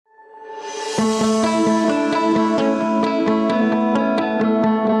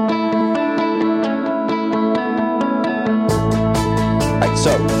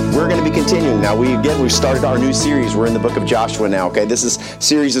be continuing. Now, we've started our new series. We're in the book of Joshua now, okay? This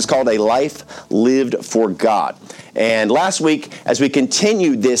series is called A Life Lived for God. And last week, as we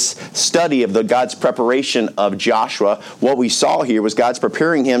continued this study of God's preparation of Joshua, what we saw here was God's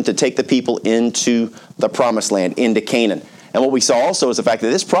preparing him to take the people into the promised land, into Canaan. And what we saw also is the fact that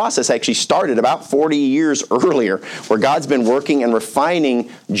this process actually started about 40 years earlier, where God's been working and refining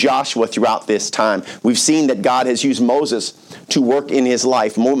Joshua throughout this time. We've seen that God has used Moses to work in his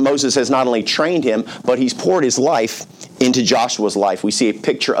life. Moses has not only trained him, but he's poured his life into Joshua's life. We see a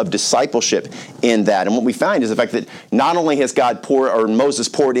picture of discipleship in that. And what we find is the fact that not only has Moses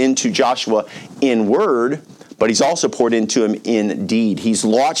poured into Joshua in word, but he's also poured into him in deed. He's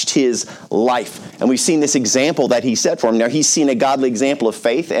launched his life. And we've seen this example that he set for him. Now, he's seen a godly example of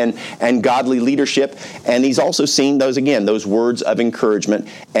faith and godly leadership. And he's also seen those words of encouragement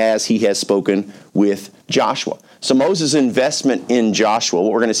as he has spoken with Joshua. So Moses' investment in Joshua,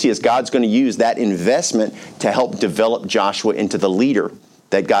 what we're going to see is God's going to use that investment to help develop Joshua into the leader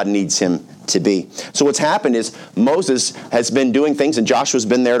that God needs him to be. So what's happened is Moses has been doing things and Joshua's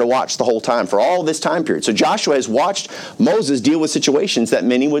been there to watch the whole time for all this time period. So Joshua has watched Moses deal with situations that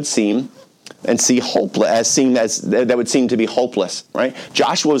many would see hopeless, that would seem to be hopeless, right?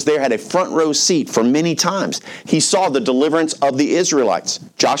 Joshua was there, had a front row seat for many times. He saw the deliverance of the Israelites.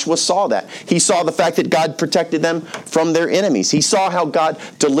 Joshua saw that. He saw the fact that God protected them from their enemies. He saw how God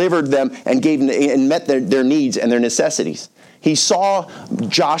delivered them and met their needs and their necessities. He saw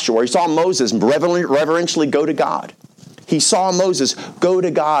Moses reverentially go to God. He saw Moses go to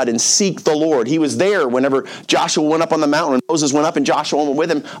God and seek the Lord. He was there whenever Joshua went up on the mountain. When Moses went up and Joshua went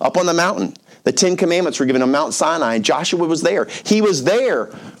with him up on the mountain. The 10 Commandments were given on Mount Sinai, and Joshua was there. He was there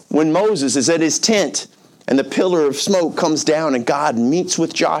when Moses is at his tent, and the pillar of smoke comes down, and God meets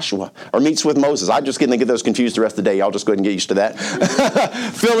with Moses. I'm just going to get those confused the rest of the day. Y'all just go ahead and get used to that.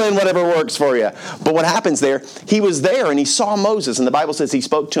 Fill in whatever works for you. But what happens there, he was there, and he saw Moses, and the Bible says he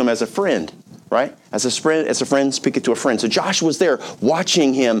spoke to him as a friend. Right? As a friend speaketh to a friend. So Joshua was there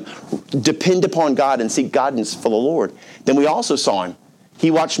watching him depend upon God and seek guidance for the Lord. Then we also saw him.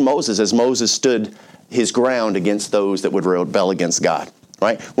 He watched Moses as Moses stood his ground against those that would rebel against God.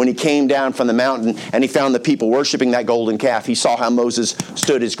 Right? When he came down from the mountain and he found the people worshiping that golden calf, he saw how Moses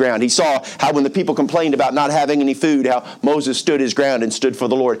stood his ground. He saw how when the people complained about not having any food, how Moses stood his ground and stood for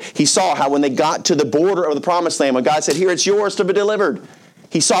the Lord. He saw how when they got to the border of the promised land, when God said, "Here, it's yours to be delivered,"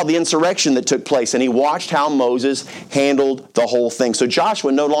 he saw the insurrection that took place, and he watched how Moses handled the whole thing. So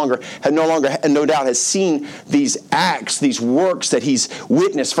Joshua no doubt has seen these acts, these works that he's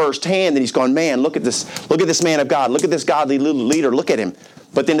witnessed firsthand, and he's gone, man, look at this man of God, look at this godly little leader, look at him.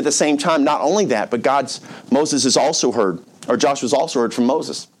 But then at the same time, not only that, but Joshua's also heard from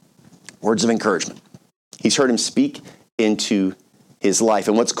Moses words of encouragement. He's heard him speak into his life.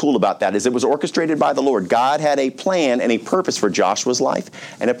 And what's cool about that is it was orchestrated by the Lord. God had a plan and a purpose for Joshua's life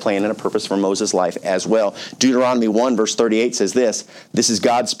and a plan and a purpose for Moses' life as well. Deuteronomy 1 verse 38 says this. This is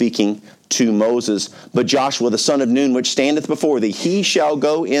God speaking to Moses. But Joshua the son of Nun, which standeth before thee, he shall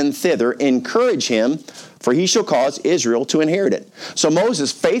go in thither, encourage him, for he shall cause Israel to inherit it. So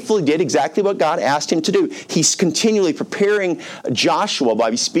Moses faithfully did exactly what God asked him to do. He's continually preparing Joshua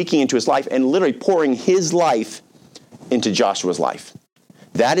by speaking into his life and literally pouring his life into Joshua's life.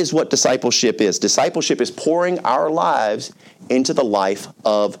 That is what discipleship is. Discipleship is pouring our lives into the life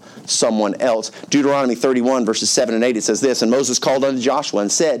of someone else. Deuteronomy 31 verses 7 and 8, it says this, "And Moses called unto Joshua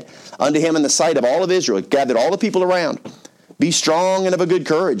and said unto him in the sight of all of Israel," gathered all the people around, "Be strong and of a good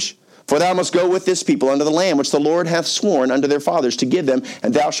courage, for thou must go with this people unto the land which the Lord hath sworn unto their fathers to give them,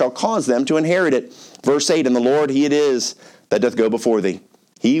 and thou shalt cause them to inherit it." Verse 8, "And the Lord, he it is that doth go before thee.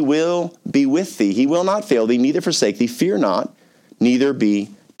 He will be with thee. He will not fail thee, neither forsake thee. Fear not, neither be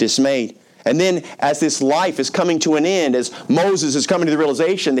dismayed." And then as this life is coming to an end, as Moses is coming to the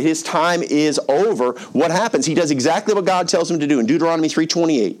realization that his time is over, what happens? He does exactly what God tells him to do. In Deuteronomy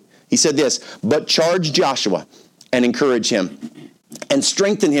 3:28, he said this, "But charge Joshua and encourage him and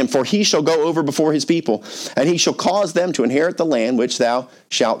strengthen him, for he shall go over before his people, and he shall cause them to inherit the land which thou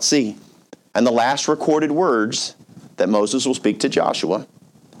shalt see." And the last recorded words that Moses will speak to Joshua,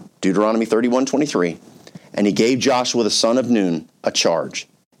 Deuteronomy 31:23, "And he gave Joshua the son of Nun a charge,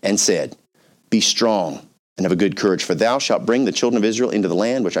 and said, Be strong and of a good courage, for thou shalt bring the children of Israel into the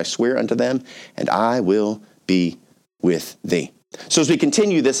land which I swear unto them, and I will be with thee." So as we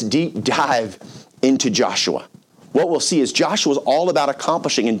continue this deep dive into Joshua, what we'll see is Joshua is all about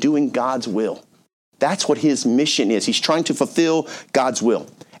accomplishing and doing God's will. That's what his mission is. He's trying to fulfill God's will.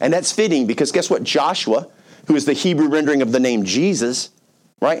 And that's fitting because guess what? Joshua, who is the Hebrew rendering of the name Jesus,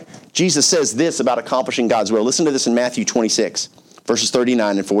 right? Jesus says this about accomplishing God's will. Listen to this in Matthew 26. Verses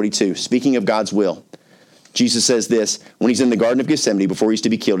 39 and 42, speaking of God's will. Jesus says this, when he's in the Garden of Gethsemane before he's to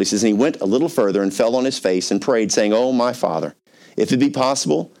be killed, he says, and he went a little further and fell on his face and prayed, saying, Oh, my Father, if it be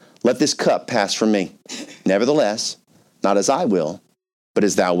possible, let this cup pass from me. Nevertheless, not as I will, but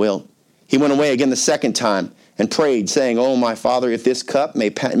as thou wilt. He went away again the second time and prayed, saying, Oh, my Father, if this cup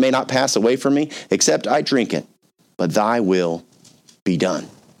may not pass away from me, except I drink it, but thy will be done.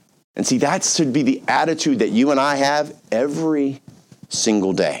 And see, that should be the attitude that you and I have every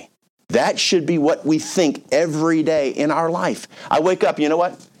single day. That should be what we think every day in our life. I wake up, you know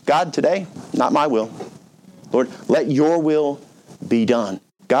what? God, today, not my will. Lord, let your will be done.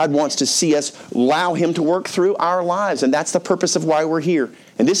 God wants to see us allow him to work through our lives, and that's the purpose of why we're here.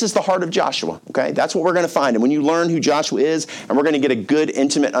 And this is the heart of Joshua, okay? That's what we're going to find. And when you learn who Joshua is, and we're going to get a good,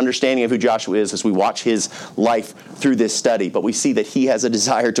 intimate understanding of who Joshua is as we watch his life through this study, but we see that he has a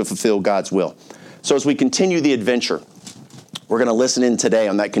desire to fulfill God's will. So as we continue the adventure, we're going to listen in today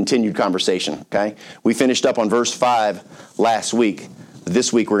on that continued conversation, okay? We finished up on verse 5 last week.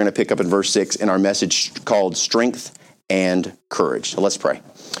 This week, we're going to pick up in verse 6 in our message called Strength and Courage. So let's pray.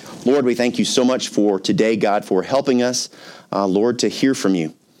 Lord, we thank you so much for today, God, for helping us, Lord, to hear from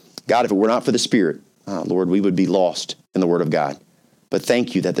you. God, if it were not for the Spirit, Lord, we would be lost in the Word of God. But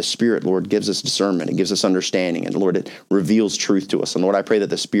thank you that the Spirit, Lord, gives us discernment. It gives us understanding. And Lord, it reveals truth to us. And Lord, I pray that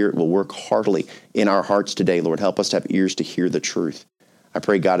the Spirit will work heartily in our hearts today. Lord, help us to have ears to hear the truth. I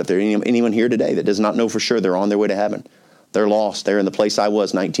pray, God, if there's anyone here today that does not know for sure they're on their way to heaven, they're lost, they're in the place I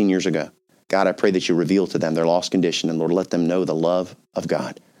was 19 years ago. God, I pray that you reveal to them their lost condition. And Lord, let them know the love of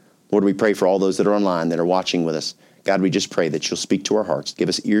God. Lord, we pray for all those that are online, that are watching with us. God, we just pray that you'll speak to our hearts. Give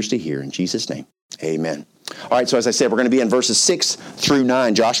us ears to hear. In Jesus' name, amen. All right, so as I said, we're going to be in verses 6 through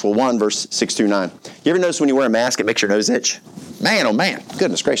 9, Joshua 1, verse 6 through 9. You ever notice when you wear a mask, it makes your nose itch? Man, oh man,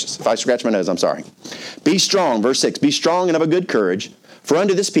 goodness gracious. If I scratch my nose, I'm sorry. Be strong, verse 6, be strong and of a good courage, for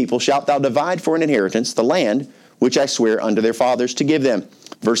unto this people shalt thou divide for an inheritance the land which I swear unto their fathers to give them.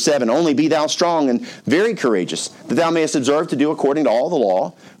 Verse 7, only be thou strong and very courageous, that thou mayest observe to do according to all the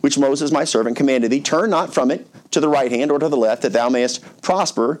law, which Moses my servant commanded thee. Turn not from it to the right hand or to the left, that thou mayest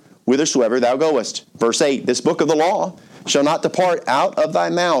prosper whithersoever thou goest. Verse 8, this book of the law shall not depart out of thy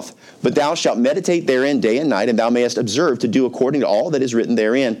mouth, but thou shalt meditate therein day and night, and thou mayest observe to do according to all that is written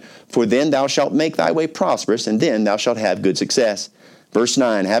therein. For then thou shalt make thy way prosperous, and then thou shalt have good success. Verse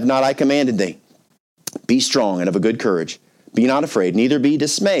 9, have not I commanded thee? Be strong and of a good courage. Be not afraid, neither be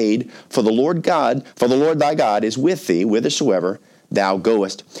dismayed, for the Lord thy God is with thee whithersoever thou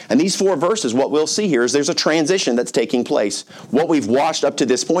goest. And these 4 verses, what we'll see here is there's a transition that's taking place. What we've watched up to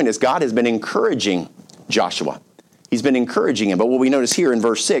this point is God has been encouraging Joshua. He's been encouraging him. But what we notice here in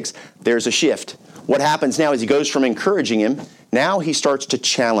verse 6, there's a shift. What happens now is he goes from encouraging him, now he starts to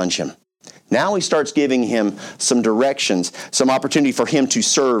challenge him. Now he starts giving him some directions, some opportunity for him to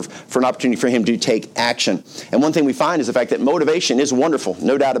serve, for an opportunity for him to take action. And one thing we find is the fact that motivation is wonderful,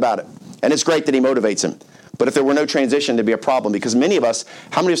 no doubt about it. And it's great that he motivates him. But if there were no transition, there'd be a problem, because many of us,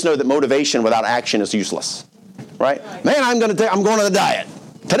 how many of us know that motivation without action is useless? Right? Man, I'm going on a diet.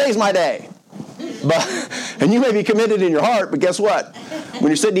 Today's my day. And you may be committed in your heart, but guess what? When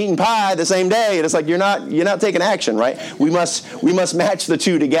you're sitting eating pie the same day, and it's like you're not taking action, right? We must match the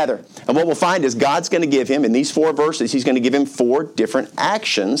two together. And what we'll find is God's going to give him, in these 4 verses, he's going to give him 4 different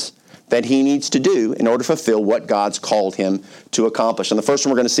actions that he needs to do in order to fulfill what God's called him to accomplish. And the first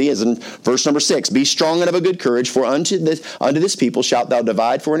one we're going to see is in verse number 6. Be strong and of a good courage, for unto this people shalt thou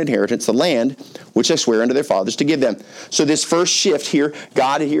divide for an inheritance the land which I swear unto their fathers to give them. So this first shift here,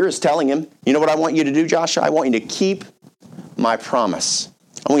 God here is telling him, you know what I want you to do, Joshua? I want you to keep my promise.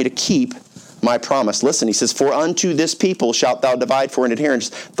 I want you to keep my promise. Listen, he says, for unto this people shalt thou divide for an inheritance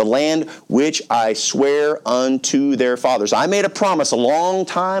the land which I swear unto their fathers. I made a promise a long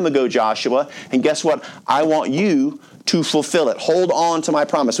time ago, Joshua, and guess what? I want you to fulfill it. Hold on to my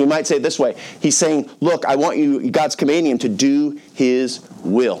promise. We might say it this way. He's saying, look, I want you, God's commanding him to do his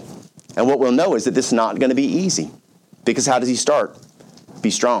will. And what we'll know is that this is not going to be easy. Because how does he start? Be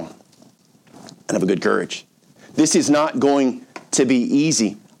strong and have a good courage. This is not going to be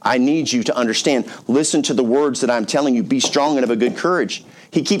easy. I need you to understand. Listen to the words that I'm telling you. Be strong and of a good courage.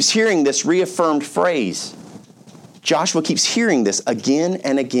 He keeps hearing this reaffirmed phrase. Joshua keeps hearing this again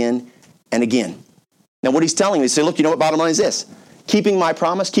and again and again. Now what he's telling me is, say, look, you know what bottom line is this? Keeping my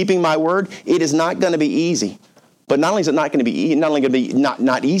promise, keeping my word, it is not going to be easy. But not only is it not going to be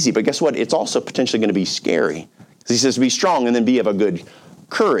not easy, but guess what? It's also potentially going to be scary. Because he says, be strong and then be of a good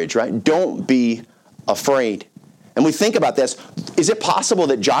courage, right? Don't be afraid. And we think about this. Is it possible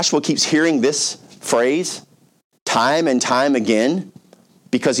that Joshua keeps hearing this phrase time and time again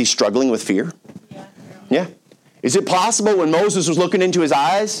because he's struggling with fear? Yeah. Is it possible when Moses was looking into his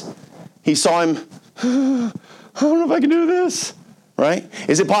eyes, he saw him, I don't know if I can do this, right?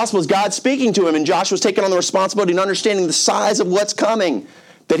 Is it possible as God speaking to him and Joshua's taking on the responsibility and understanding the size of what's coming,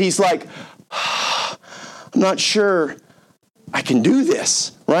 that he's like, I'm not sure I can do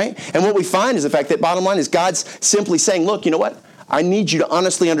this, right? And what we find is the fact that bottom line is God's simply saying, look, you know what? I need you to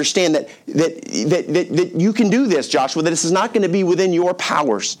honestly understand that you can do this, Joshua, that this is not going to be within your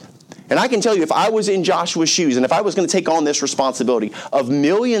powers. And I can tell you, if I was in Joshua's shoes and if I was going to take on this responsibility of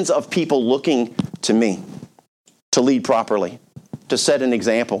millions of people looking to me to lead properly, to set an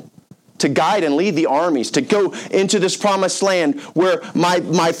example, to guide and lead the armies, to go into this promised land where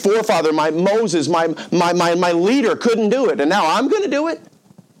my forefather, my Moses, my leader couldn't do it, and now I'm going to do it.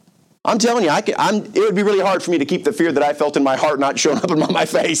 I'm telling you, it would be really hard for me to keep the fear that I felt in my heart not showing up in my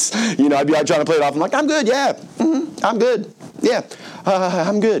face. You know, I'd be like trying to play it off. I'm like, I'm good, yeah. I'm good, yeah.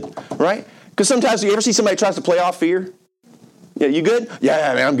 I'm good, right? Because sometimes you ever see somebody tries to play off fear? Yeah, you good?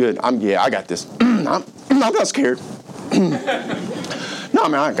 Yeah, man, I'm good. I got this. I'm not scared. No,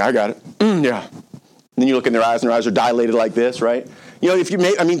 man, I got it. Yeah. And then you look in their eyes, and their eyes are dilated like this, right? You know,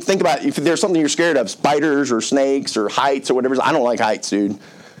 think about it. If there's something you're scared of, spiders or snakes or heights or whatever. I don't like heights, dude.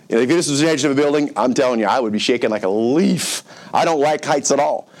 You know, if this was the edge of a building, I'm telling you, I would be shaking like a leaf. I don't like heights at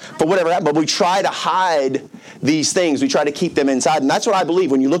all. But whatever happened, but we try to hide these things. We try to keep them inside. And that's what I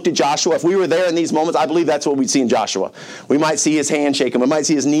believe. When you looked at Joshua, if we were there in these moments, I believe that's what we'd see in Joshua. We might see his hand shaking. We might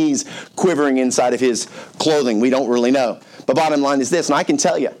see his knees quivering inside of his clothing. We don't really know. But bottom line is this, and I can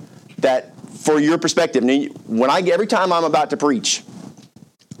tell you that for your perspective, every time I'm about to preach,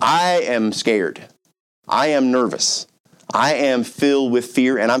 I am scared. I am nervous. I am filled with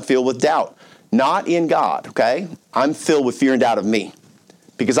fear and I'm filled with doubt. Not in God, okay? I'm filled with fear and doubt of me.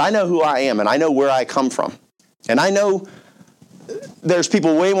 Because I know who I am and I know where I come from. And I know there's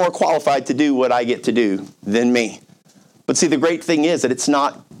people way more qualified to do what I get to do than me. But see, the great thing is that it's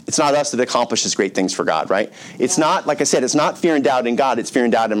not us that accomplishes great things for God, right? It's not, like I said, it's not fear and doubt in God, it's fear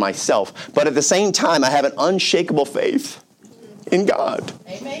and doubt in myself. But at the same time, I have an unshakable faith in God.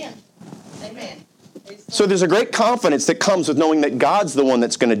 Amen. Amen. So there's a great confidence that comes with knowing that God's the one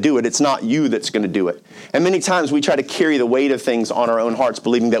that's going to do it. It's not you that's going to do it. And many times we try to carry the weight of things on our own hearts,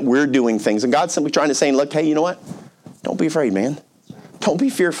 believing that we're doing things. And God's simply trying to say, look, hey, you know what? Don't be afraid, man. Don't be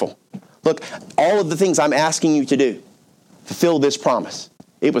fearful. Look, all of the things I'm asking you to do, fulfill this promise.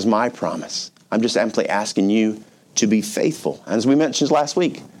 It was my promise. I'm just simply asking you to be faithful. And as we mentioned last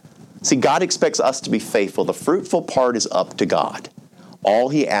week, see, God expects us to be faithful. The fruitful part is up to God. All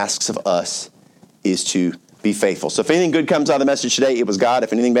he asks of us is to be faithful. So if anything good comes out of the message today, it was God.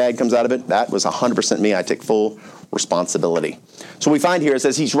 If anything bad comes out of it, that was 100% me. I take full responsibility. So we find here, it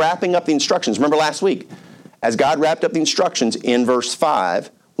says he's wrapping up the instructions. Remember last week, as God wrapped up the instructions in verse 5,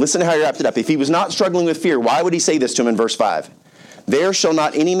 listen to how he wrapped it up. If he was not struggling with fear, why would he say this to him in verse 5? There shall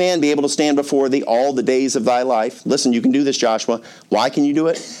not any man be able to stand before thee all the days of thy life. Listen, you can do this, Joshua. Why can you do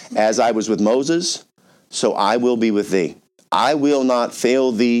it? As I was with Moses, so I will be with thee. I will not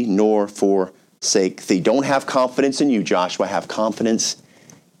fail thee nor forsake thee. Don't have confidence in you, Joshua. Have confidence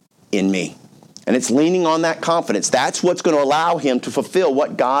in me. And it's leaning on that confidence. That's what's going to allow him to fulfill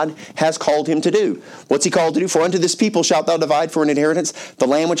what God has called him to do. What's he called to do? For unto this people shalt thou divide for an inheritance the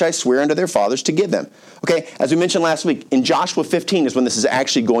land which I swear unto their fathers to give them. Okay, as we mentioned last week, in Joshua 15 is when this is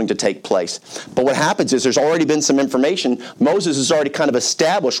actually going to take place. But what happens is there's already been some information. Moses has already kind of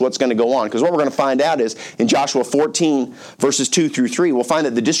established what's going to go on. Because what we're going to find out is in Joshua 14, verses 2 through 3, we'll find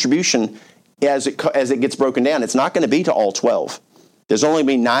that the distribution, as it gets broken down, it's not going to be to all 12. There's only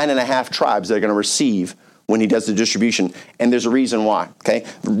going to be 9.5 tribes that are going to receive when he does the distribution. And there's a reason why. Okay,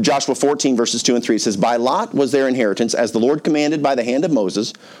 Joshua 14, verses 2 and 3 says, By lot was their inheritance, as the Lord commanded by the hand of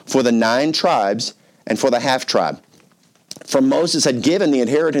Moses, for the 9 tribes and for the half tribe. For Moses had given the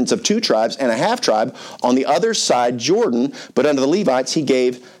inheritance of 2 tribes and a half tribe on the other side Jordan, but unto the Levites he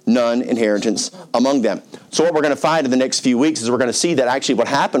gave none inheritance among them. So what we're going to find in the next few weeks is we're going to see that actually what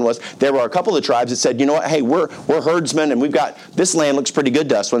happened was there were a couple of tribes that said, you know what, hey, we're herdsmen and we've got, this land looks pretty good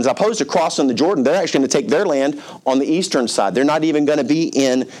to us. When as opposed to crossing the Jordan, they're actually going to take their land on the eastern side. They're not even going to be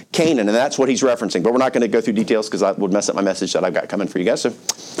in Canaan, and that's what he's referencing. But we're not going to go through details because I would mess up my message that I've got coming for you guys. So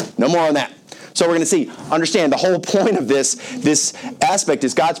no more on that. So we're going to understand the whole point of this aspect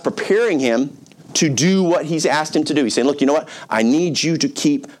is God's preparing him to do what he's asked him to do. He's saying, look, you know what? I need you to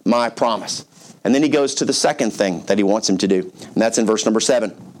keep my promise. And then he goes to the second thing that he wants him to do. And that's in verse number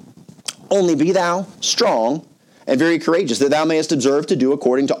 7. Only be thou strong and very courageous, that thou mayest observe to do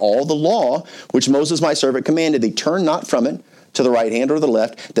according to all the law which Moses my servant commanded thee. Turn not from it to the right hand or the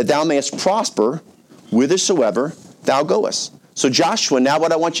left, that thou mayest prosper whithersoever thou goest. So Joshua, now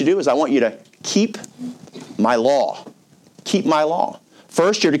what I want you to do is I want you to keep my law. Keep my law.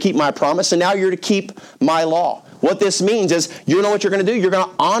 First, you're to keep my promise, and now you're to keep my law. What this means is, you know what you're going to do? You're going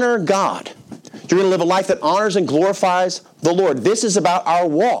to honor God. You're going to live a life that honors and glorifies the Lord. This is about our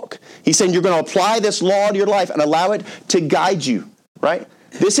walk. He's saying you're going to apply this law to your life and allow it to guide you, right?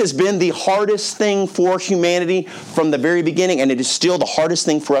 This has been the hardest thing for humanity from the very beginning, and it is still the hardest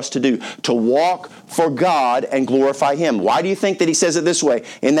thing for us to do, to walk for God and glorify Him. Why do you think that he says it this way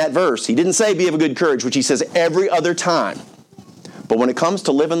in that verse? He didn't say be of good courage, which he says every other time. But when it comes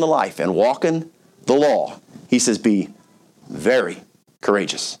to living the life and walking the law, he says be very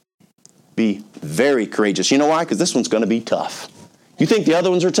courageous. Be very courageous. You know why? Because this one's going to be tough. You think the other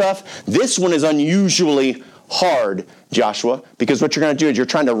ones are tough? This one is unusually hard, Joshua, because what you're going to do is you're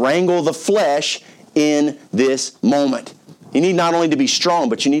trying to wrangle the flesh in this moment. You need not only to be strong,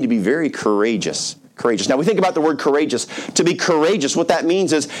 but you need to be very courageous. Courageous. Now, we think about the word courageous. To be courageous, what that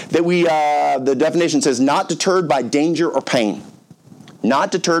means is that the definition says not deterred by danger or pain.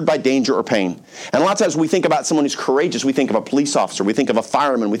 Not deterred by danger or pain. And a lot of times we think about someone who's courageous. We think of a police officer. We think of a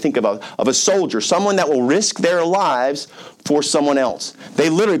fireman. We think of a soldier. Someone that will risk their lives for someone else.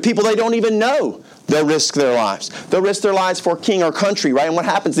 People they don't even know, they'll risk their lives. They'll risk their lives for king or country, right? And what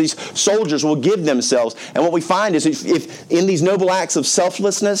happens, these soldiers will give themselves. And what we find is if in these noble acts of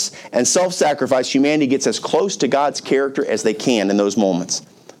selflessness and self-sacrifice, humanity gets as close to God's character as they can in those moments.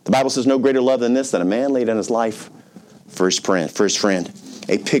 The Bible says no greater love than this, that a man laid down his life for his friend,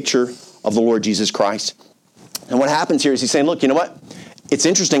 a picture of the Lord Jesus Christ. And what happens here is he's saying, look, you know what? It's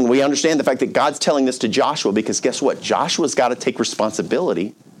interesting. We understand the fact that God's telling this to Joshua because guess what? Joshua's got to take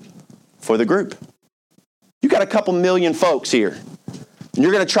responsibility for the group. You got a couple million folks here. And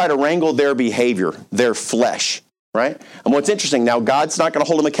you're going to try to wrangle their behavior, their flesh, right? And what's interesting, now God's not going to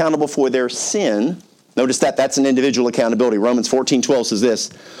hold them accountable for their sin. Notice that's an individual accountability. Romans 14:12 says this,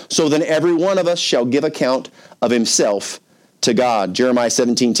 so then every one of us shall give account of himself to God. Jeremiah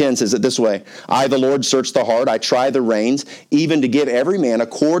 17:10 says it this way, I, the Lord, search the heart, I try the reins, even to give every man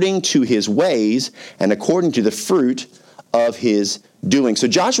according to his ways and according to the fruit of his doing. So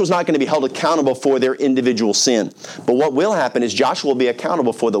Joshua's not going to be held accountable for their individual sin. But what will happen is Joshua will be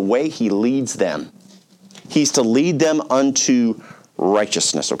accountable for the way he leads them. He's to lead them unto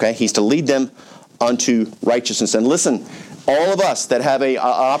righteousness, okay? He's to lead them unto righteousness. And listen, all of us that have an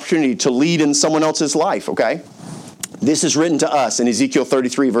opportunity to lead in someone else's life, okay? This is written to us in Ezekiel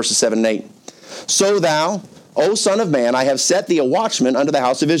 33, verses 7 and 8. So thou, O son of man, I have set thee a watchman unto the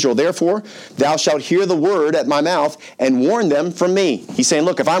house of Israel. Therefore, thou shalt hear the word at my mouth and warn them from me. He's saying,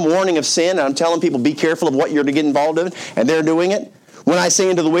 look, if I'm warning of sin and I'm telling people be careful of what you're to get involved in, and they're doing it, when I say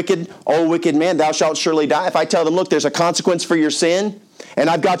unto the wicked, O wicked man, thou shalt surely die. If I tell them, look, there's a consequence for your sin, and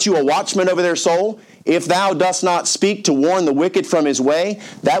I've got you a watchman over their soul, if thou dost not speak to warn the wicked from his way,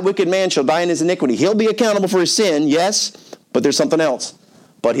 that wicked man shall die in his iniquity. He'll be accountable for his sin, yes, but there's something else.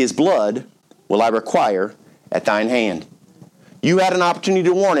 But his blood will I require at thine hand. You had an opportunity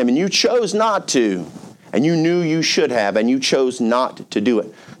to warn him, and you chose not to. And you knew you should have, and you chose not to do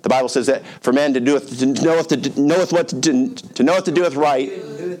it. The Bible says that for man knoweth what to doeth right,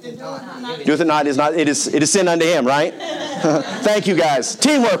 doeth it not, it is sin unto him, right? Thank you guys.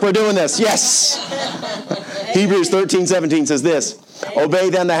 Teamwork, we're doing this. Yes. Hebrews 13:17 says this, obey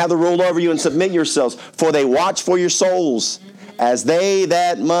them that have the rule over you and submit yourselves, for they watch for your souls, as they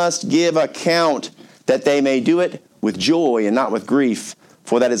that must give account, that they may do it with joy and not with grief,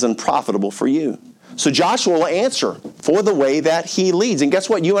 for that is unprofitable for you. So Joshua will answer for the way that he leads. And guess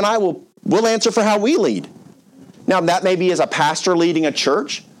what? You and I will answer for how we lead. Now, that may be as a pastor leading a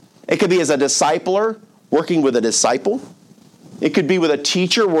church. It could be as a discipler working with a disciple. It could be with a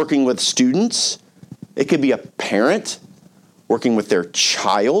teacher working with students. It could be a parent working with their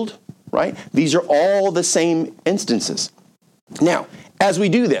child, right? These are all the same instances. Now, as we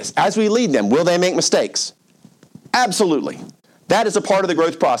do this, as we lead them, will they make mistakes? Absolutely. That is a part of the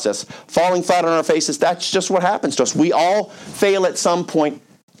growth process. Falling flat on our faces, that's just what happens to us. We all fail at some point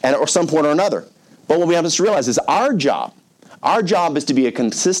or another. But what we have to realize is our job is to be a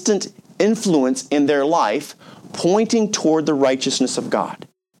consistent influence in their life, pointing toward the righteousness of God.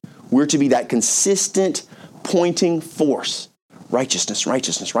 We're to be that consistent pointing force. Righteousness,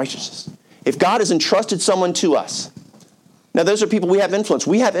 righteousness, righteousness. If God has entrusted someone to us, now those are people we have influence.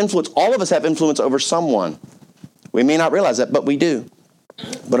 We have influence. All of us have influence over someone. We may not realize that, but we do.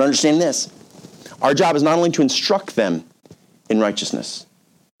 But understand this. Our job is not only to instruct them in righteousness,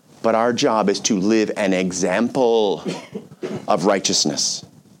 but our job is to live an example of righteousness.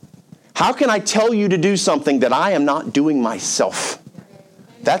 How can I tell you to do something that I am not doing myself?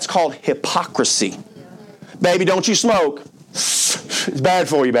 That's called hypocrisy. Baby, don't you smoke. It's bad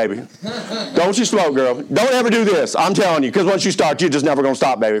for you, baby. Don't you smoke, girl. Don't ever do this. I'm telling you, because once you start, you're just never going to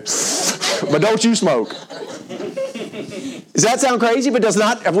stop, baby. But don't you smoke. Does that sound crazy? But does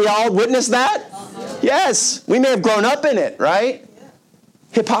not, have we all witnessed that? Yes. We may have grown up in it, right?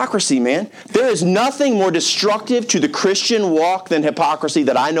 Hypocrisy, man. There is nothing more destructive to the Christian walk than hypocrisy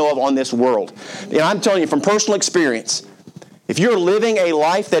that I know of on this world. And I'm telling you from personal experience, if you're living a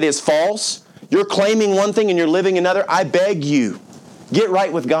life that is false, you're claiming one thing and you're living another, I beg you, get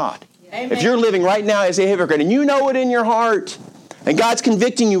right with God. Amen. If you're living right now as a hypocrite and you know it in your heart, and God's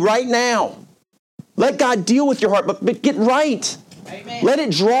convicting you right now, let God deal with your heart, but get right. Amen. Let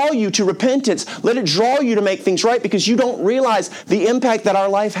it draw you to repentance. Let it draw you to make things right, because you don't realize the impact that our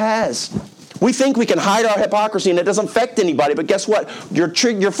life has. We think we can hide our hypocrisy and it doesn't affect anybody, but guess what?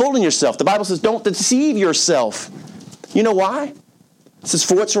 You're fooling yourself. The Bible says don't deceive yourself. You know why? It says,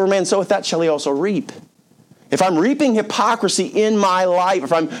 for whatsoever man soweth, that shall he also reap. If I'm reaping hypocrisy in my life,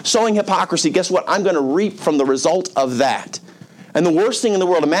 if I'm sowing hypocrisy, guess what? I'm going to reap from the result of that. And the worst thing in the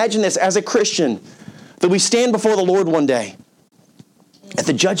world, imagine this as a Christian, that we stand before the Lord one day at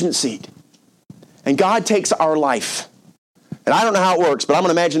the judgment seat, and God takes our life. And I don't know how it works, but I'm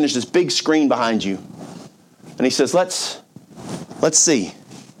going to imagine there's this big screen behind you. And he says, let's see.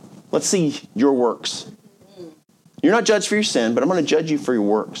 Let's see your works. You're not judged for your sin, but I'm going to judge you for your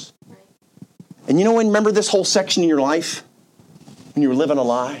works. And you know when, remember this whole section in your life when you were living a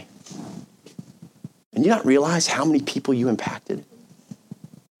lie? And you not realize how many people you impacted?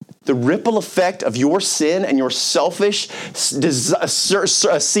 The ripple effect of your sin and your selfish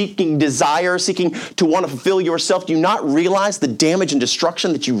seeking to want to fulfill yourself. Do you not realize the damage and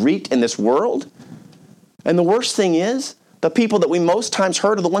destruction that you wreaked in this world? And the worst thing is, the people that we most times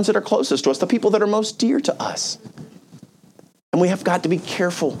hurt are the ones that are closest to us, the people that are most dear to us. And we have got to be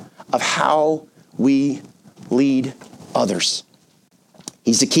careful of how we lead others.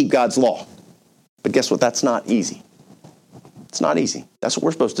 He's to keep God's law. But guess what? That's not easy. It's not easy. That's what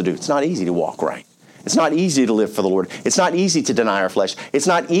we're supposed to do. It's not easy to walk right. It's not easy to live for the Lord. It's not easy to deny our flesh. It's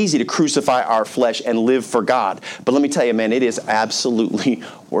not easy to crucify our flesh and live for God. But let me tell you, man, it is absolutely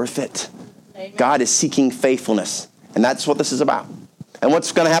worth it. Amen. God is seeking faithfulness. And that's what this is about. And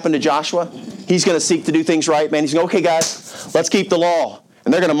what's going to happen to Joshua? He's going to seek to do things right, man. He's going, okay, guys, let's keep the law.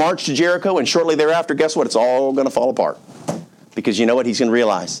 And they're going to march to Jericho, and shortly thereafter, guess what? It's all going to fall apart. Because you know what? He's going to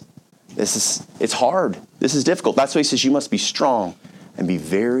realize it's hard. This is difficult. That's why he says you must be strong and be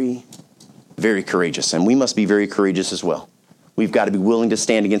very, very courageous. And we must be very courageous as well. We've got to be willing to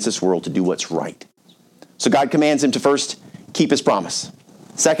stand against this world to do what's right. So God commands him to first keep his promise.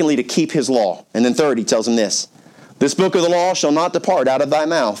 Secondly, to keep his law. And then third, he tells him this. This book of the law shall not depart out of thy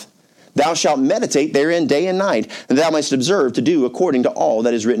mouth. Thou shalt meditate therein day and night, and thou mayest observe to do according to all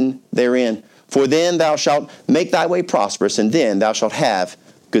that is written therein. For then thou shalt make thy way prosperous, and then thou shalt have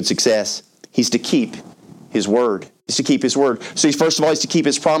good success. He's to keep his word. He's to keep his word. So first of all, he's to keep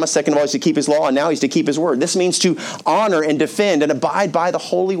his promise. Second of all, he's to keep his law. And now he's to keep his word. This means to honor and defend and abide by the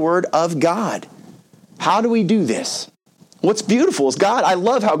holy word of God. How do we do this? What's beautiful is God. I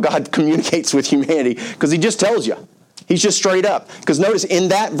love how God communicates with humanity, because he just tells you. He's just straight up. Because notice in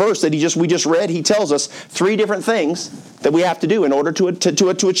that verse that we just read, he tells us 3 different things that we have to do in order to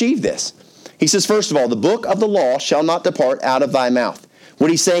achieve this. He says, first of all, the book of the law shall not depart out of thy mouth. What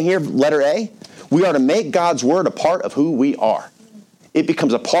he's saying here, letter A, we are to make God's word a part of who we are. It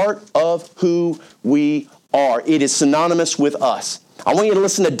becomes a part of who we are. It is synonymous with us. I want you to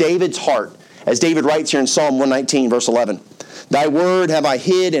listen to David's heart, as David writes here in Psalm 119, verse 11. Thy word have I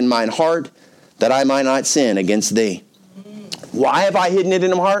hid in mine heart, that I might not sin against thee. Why have I hidden it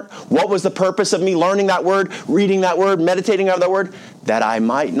in my heart? What was the purpose of me learning that word, reading that word, meditating on that word? That I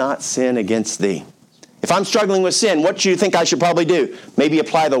might not sin against thee. If I'm struggling with sin, what do you think I should probably do? Maybe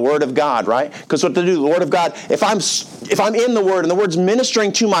apply the Word of God, right? Because what to do, the Word of God, if I'm in the Word and the Word's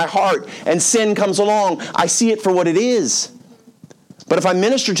ministering to my heart and sin comes along, I see it for what it is. But if I'm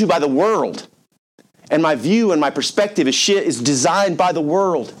ministered to by the world and my view and my perspective is designed by the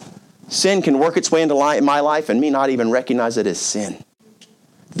world, sin can work its way into my life and me not even recognize it as sin.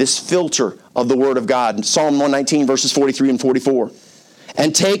 This filter of the Word of God, Psalm 119, verses 43 and 44.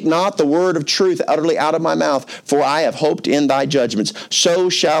 And take not the word of truth utterly out of my mouth, for I have hoped in thy judgments. So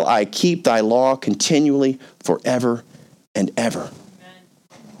shall I keep thy law continually forever and ever.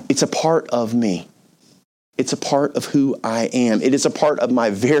 Amen. It's a part of me. It's a part of who I am. It is a part of my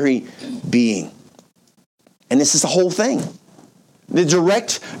very being. And this is the whole thing. The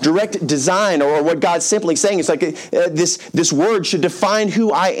direct design, or what God's simply saying, is like this word should define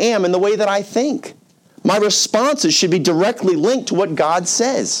who I am and the way that I think. My responses should be directly linked to what God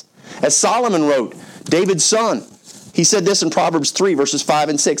says. As Solomon wrote, David's son, He said this in Proverbs 3, verses 5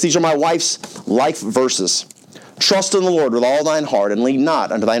 and 6. These are my wife's life verses. Trust in the Lord with all thine heart, and lean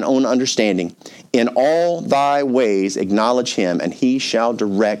not unto thine own understanding. In all thy ways acknowledge him, and he shall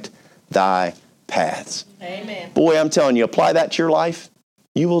direct thy paths. Amen. Boy, I'm telling you, apply that to your life,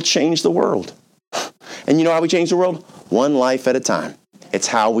 you will change the world. And you know how we change the world? One life at a time. It's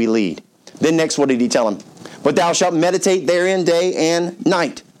how we lead. Then next, what did he tell him? But thou shalt meditate therein day and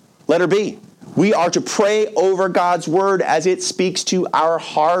night. Letter B. We are to pray over God's word as it speaks to our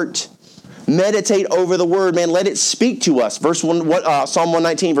heart. Meditate over the word, man. Let it speak to us. Psalm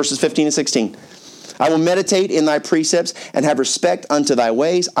 119, verses 15 and 16. I will meditate in thy precepts and have respect unto thy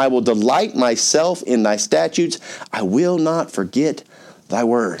ways. I will delight myself in thy statutes. I will not forget thy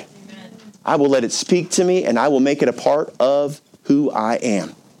word. Amen. I will let it speak to me, and I will make it a part of who I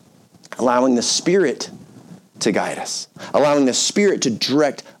am. Allowing the Spirit to guide us. Allowing the Spirit to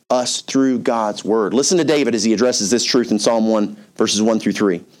direct us through God's word. Listen to David as he addresses this truth in Psalm 1, verses 1 through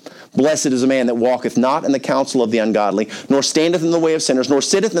 3. Blessed is a man that walketh not in the counsel of the ungodly, nor standeth in the way of sinners, nor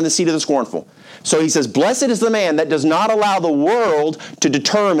sitteth in the seat of the scornful. So he says, blessed is the man that does not allow the world to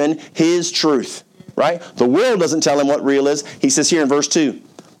determine his truth. Right? The world doesn't tell him what real is. He says here in verse 2,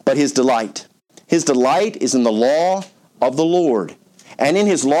 but his delight. His delight is in the law of the Lord. And in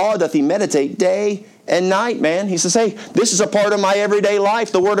his law doth he meditate day and night, man. He says, hey, this is a part of my everyday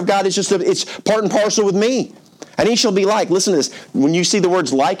life. The word of God is it's part and parcel with me. And he shall be like, listen to this, when you see the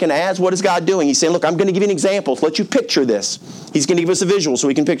words like and as, what is God doing? He's saying, look, I'm going to give you an example to let you picture this. He's going to give us a visual so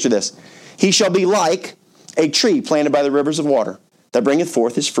we can picture this. He shall be like a tree planted by the rivers of water that bringeth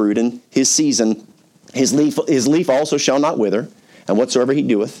forth his fruit in his season. His leaf also shall not wither, and whatsoever he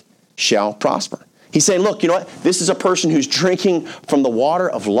doeth shall prosper. He's saying, look, you know what? This is a person who's drinking from the water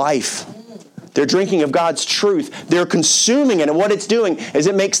of life. They're drinking of God's truth. They're consuming it. And what it's doing is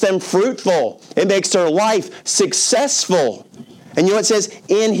it makes them fruitful. It makes their life successful. And you know what it says?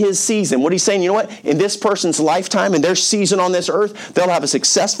 In his season. What he's saying, you know what? In this person's lifetime, in their season on this earth, they'll have a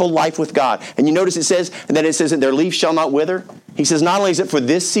successful life with God. And you notice it says that their leaf shall not wither. He says not only is it for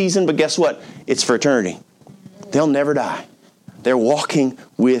this season, but guess what? It's for eternity. They'll never die. They're walking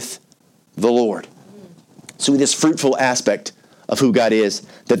with the Lord. So this fruitful aspect of who God is,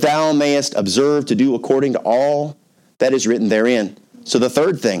 that thou mayest observe to do according to all that is written therein. So the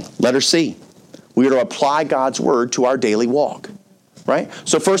third thing, letter C, we are to apply God's word to our daily walk, right?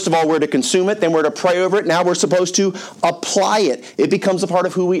 So first of all, we're to consume it, then we're to pray over it. Now we're supposed to apply it. It becomes a part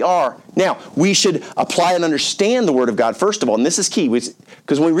of who we are. Now, we should apply and understand the word of God, first of all, and this is key,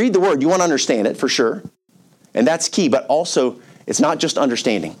 because when we read the word, you want to understand it for sure, and that's key, but also it's not just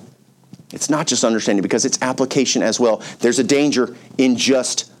understanding. It's not just understanding because it's application as well. There's a danger in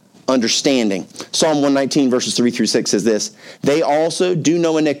just understanding. Psalm 119 verses 3 through 6 says this, they also do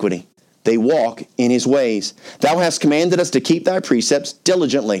no iniquity. They walk in his ways. Thou hast commanded us to keep thy precepts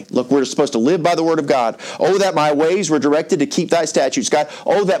diligently. Look, we're supposed to live by the word of God. Oh, that my ways were directed to keep thy statutes, God.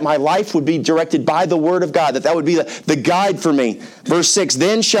 Oh, that my life would be directed by the word of God, that would be the guide for me. Verse 6,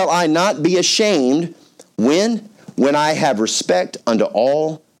 then shall I not be ashamed when I have respect unto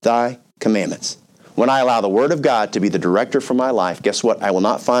all thy commandments. When I allow the word of God to be the director for my life, guess what? I will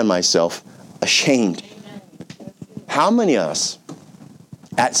not find myself ashamed. How many of us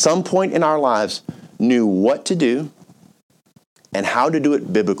at some point in our lives knew what to do and how to do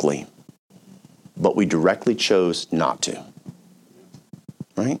it biblically, but we directly chose not to?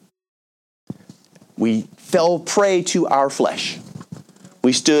 Right? We fell prey to our flesh.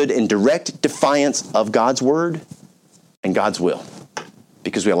 We stood in direct defiance of God's word and God's will,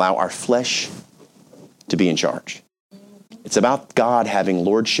 because we allow our flesh to be in charge. It's about God having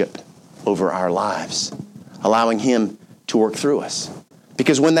lordship over our lives, allowing him to work through us.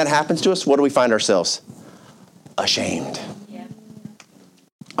 Because when that happens to us, what do we find ourselves? Ashamed. Yeah.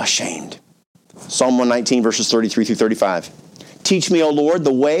 Ashamed. Psalm 119, verses 33 through 35. Teach me, O Lord,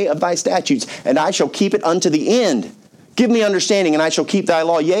 the way of thy statutes, and I shall keep it unto the end. Give me understanding, and I shall keep thy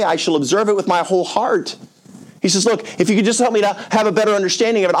law. Yea, I shall observe it with my whole heart. He says, look, if you could just help me to have a better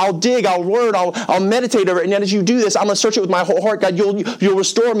understanding of it, I'll dig, I'll learn, I'll meditate over it. And then as you do this, I'm going to search it with my whole heart. God, you'll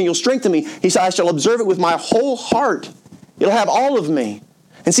restore me, you'll strengthen me. He said, I shall observe it with my whole heart. It'll have all of me.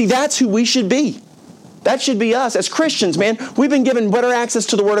 And see, that's who we should be. That should be us. As Christians, man, we've been given better access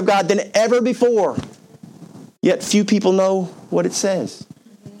to the Word of God than ever before. Yet few people know what it says.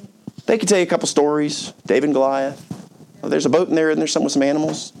 They can tell you a couple stories. David and Goliath. Oh, there's a boat in there and there's some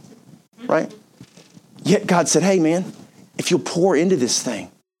animals. Right? Yet God said, hey, man, if you'll pour into this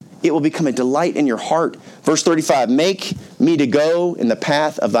thing, it will become a delight in your heart. Verse 35, make me to go in the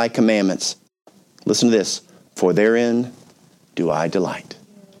path of thy commandments. Listen to this. For therein do I delight.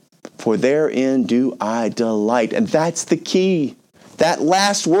 for therein do I delight. And that's the key. That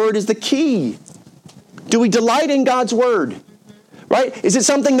last word is the key. Do we delight in God's word? Right? Is it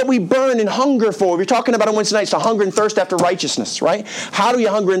something that we burn and hunger for? We're talking about on Wednesday nights, to hunger and thirst after righteousness, right? How do you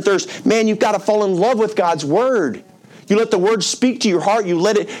hunger and thirst? Man, you've got to fall in love with God's word. You let the word speak to your heart. You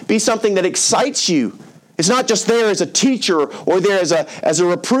let it be something that excites you. It's not just there as a teacher or there as a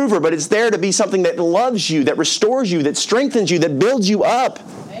reprover, but it's there to be something that loves you, that restores you, that strengthens you, that builds you up.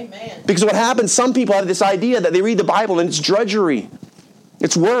 Amen. Because what happens, some people have this idea that they read the Bible and it's drudgery.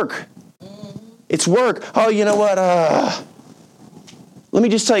 It's work. It's work. Oh, you know what? Let me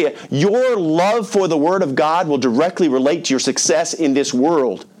just tell you, your love for the Word of God will directly relate to your success in this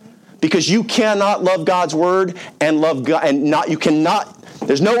world. Because you cannot love God's Word and love God,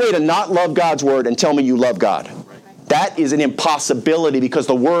 there's no way to not love God's Word and tell me you love God. That is an impossibility because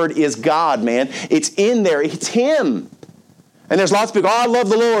the Word is God, man. It's in there. It's Him. And there's lots of people, I love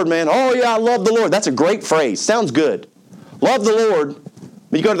the Lord, man. Oh, yeah, I love the Lord. That's a great phrase. Sounds good. Love the Lord.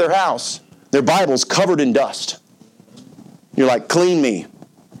 But you go to their house, their Bible's covered in dust. You're like, clean me.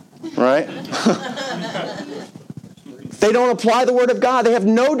 Right? They don't apply the Word of God. They have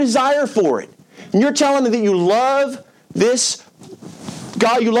no desire for it. And you're telling me that you love this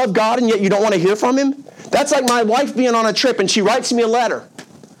God, you love God, and yet you don't want to hear from Him? That's like my wife being on a trip, and she writes me a letter.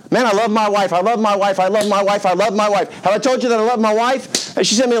 Man, I love my wife. I love my wife. I love my wife. I love my wife. Have I told you that I love my wife? And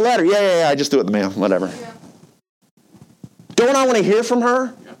she sent me a letter. Yeah. I just threw it in the mail. Whatever. Yeah. Don't I want to hear from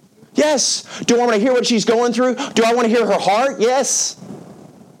her? Yeah. Yes. Do I want to hear what she's going through? Do I want to hear her heart? Yes.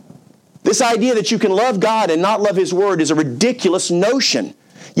 This idea that you can love God and not love His Word is a ridiculous notion.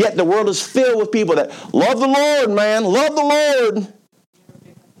 Yet the world is filled with people that love the Lord, man. Love the Lord.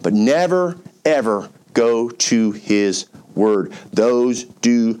 But never, ever go to His Word. Those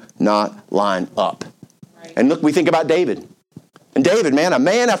do not line up. Right. And look, we think about David. And David, man, a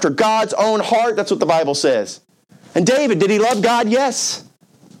man after God's own heart, that's what the Bible says. And David, did he love God? Yes.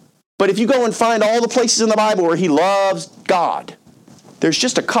 But if you go and find all the places in the Bible where he loves God, there's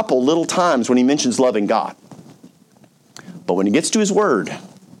just a couple little times when he mentions loving God. But when he gets to his word,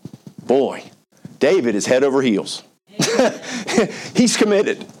 boy, David is head over heels. He's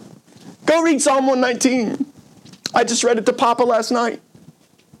committed. Go read Psalm 119. I just read it to Papa last night.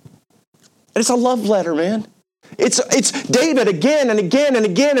 And it's a love letter, man. It's David again and again and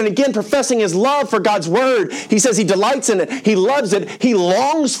again and again professing his love for God's word. He says he delights in it. He loves it. He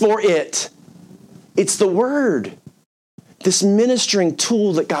longs for it. It's the word. This ministering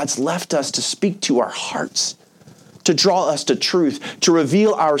tool that God's left us to speak to our hearts, to draw us to truth, to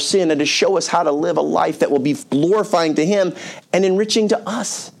reveal our sin, and to show us how to live a life that will be glorifying to Him and enriching to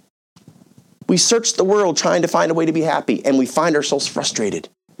us. We search the world trying to find a way to be happy, and we find ourselves frustrated.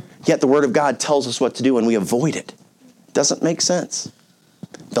 Yet the Word of God tells us what to do, and we avoid it. It doesn't make sense.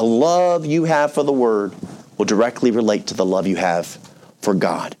 The love you have for the Word will directly relate to the love you have for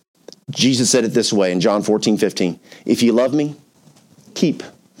God. Jesus said it this way in John 14:15. If you love me, keep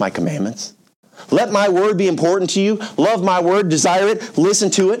my commandments. Let my word be important to you. Love my word, desire it,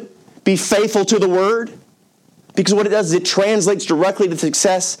 listen to it, be faithful to the word. Because what it does is it translates directly to the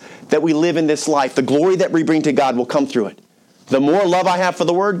success that we live in this life. The glory that we bring to God will come through it. The more love I have for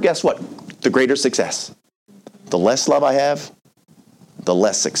the word, guess what? The greater success. The less love I have, the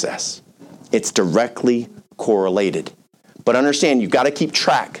less success. It's directly correlated. But understand, you've got to keep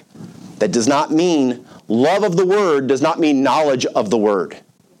track. That does not mean love of the word does not mean knowledge of the word.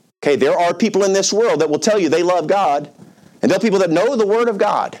 Okay, there are people in this world that will tell you they love God, and there are people that know the word of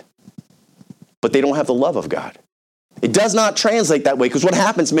God, but they don't have the love of God. It does not translate that way, because what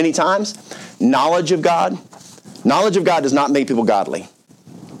happens many times, knowledge of God does not make people godly.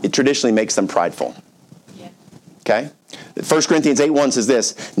 It traditionally makes them prideful. Yeah. Okay? 1 Corinthians 8:1 says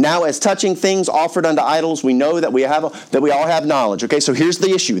this, now as touching things offered unto idols, we know that we all have knowledge. Okay, so here's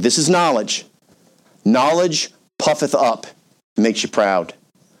the issue. This is knowledge. Knowledge puffeth up, makes you proud.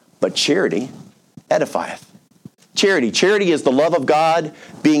 But charity edifieth. Charity is the love of God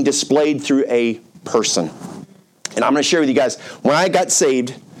being displayed through a person. And I'm going to share with you guys, when I got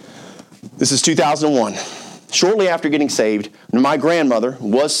saved, this is 2001, shortly after getting saved, my grandmother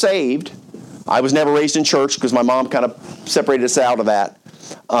was saved. I was never raised in church because my mom kind of separated us out of that.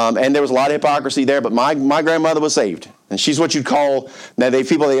 And there was a lot of hypocrisy there, but my grandmother was saved. And she's what you'd call, now they have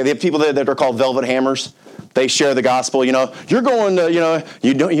people that are called velvet hammers. They share the gospel, you're going to,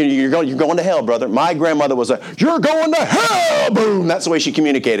 you're going to hell, brother. My grandmother was you're going to hell, boom. That's the way she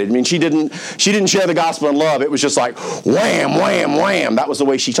communicated. I mean, she didn't share the gospel in love. It was just like wham, wham, wham. That was the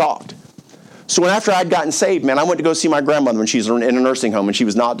way she talked. So after I'd gotten saved, man, I went to go see my grandmother when she was in a nursing home and she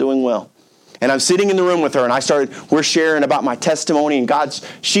was not doing well. And I'm sitting in the room with her, and we're sharing about my testimony, and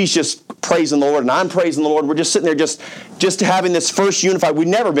she's just praising the Lord, and I'm praising the Lord. We're just sitting there just having this first unified. We'd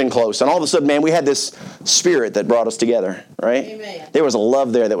never been close. And all of a sudden, man, we had this spirit that brought us together, right? Amen. There was a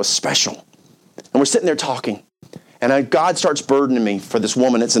love there that was special. And we're sitting there talking. And God starts burdening me for this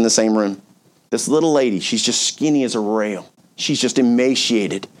woman that's in the same room. This little lady, she's just skinny as a rail. She's just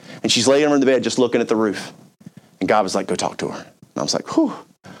emaciated. And she's laying over in the bed just looking at the roof. And God was like, go talk to her. And I was like, whew,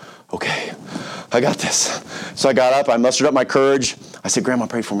 okay, I got this. So I got up, I mustered up my courage. I said, Grandma,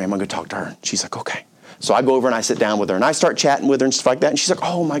 pray for me. I'm going to go talk to her. She's like, okay. So I go over and I sit down with her. And I start chatting with her and stuff like that. And she's like,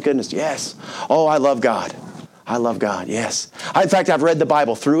 oh, my goodness, yes. Oh, I love God. I love God, yes. In fact, I've read the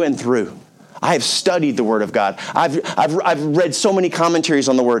Bible through and through. I have studied the Word of God. I've read so many commentaries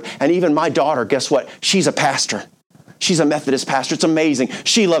on the Word. And even my daughter, guess what? She's a pastor. She's a Methodist pastor. It's amazing.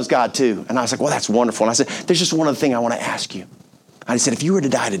 She loves God too. And I was like, well, that's wonderful. And I said, there's just one other thing I want to ask you. I said, if you were to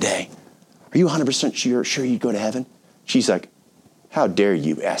die today, are you 100% sure you'd go to heaven? She's like, how dare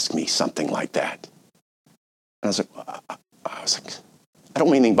you ask me something like that? And I was like, I don't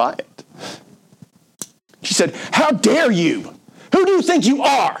mean anything by it. She said, how dare you? Who do you think you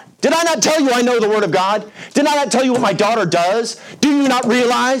are? Did I not tell you I know the Word of God? Did I not tell you what my daughter does? Do you not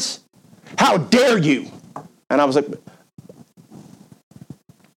realize? How dare you? And I was like,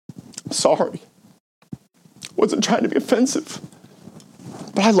 sorry. Wasn't trying to be offensive.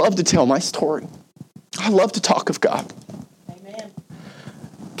 But I love to tell my story. I love to talk of God. Amen.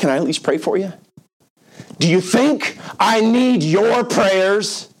 Can I at least pray for you? Do you think I need your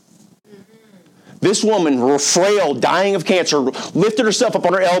prayers? This woman, frail, dying of cancer, lifted herself up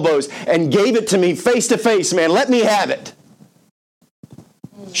on her elbows and gave it to me face to face, man. Let me have it.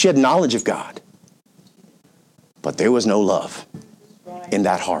 She had knowledge of God. But there was no love in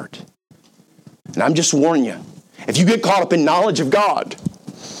that heart. And I'm just warning you, if you get caught up in knowledge of God,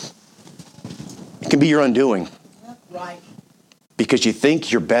 it can be your undoing. Right. Because you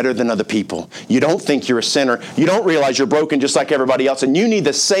think you're better than other people. You don't think you're a sinner. You don't realize you're broken just like everybody else. And you need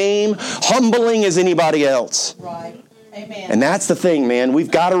the same humbling as anybody else. Right. Amen. And that's the thing, man.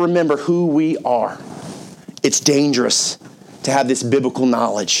 We've got to remember who we are. It's dangerous to have this biblical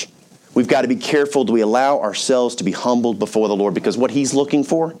knowledge. We've got to be careful. Do we allow ourselves to be humbled before the Lord? Because what He's looking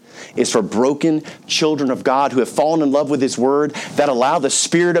for is for broken children of God who have fallen in love with His Word, that allow the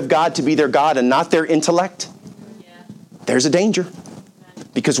Spirit of God to be their God and not their intellect. There's a danger,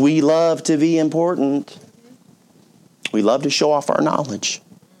 because we love to be important. We love to show off our knowledge.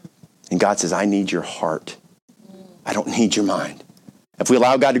 And God says, I need your heart. I don't need your mind. If we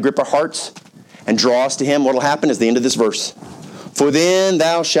allow God to grip our hearts and draw us to Him, what will happen is the end of this verse. For then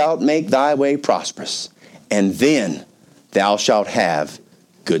thou shalt make thy way prosperous, and then thou shalt have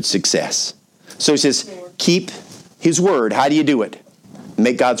good success. So He says, keep His Word. How do you do it?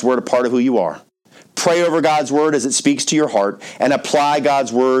 Make God's Word a part of who you are. Pray over God's Word as it speaks to your heart, and apply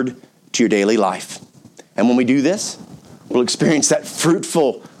God's Word to your daily life. And when we do this, we'll experience that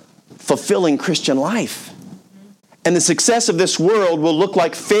fruitful, fulfilling Christian life. And the success of this world will look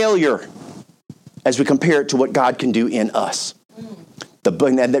like failure as we compare it to what God can do in us.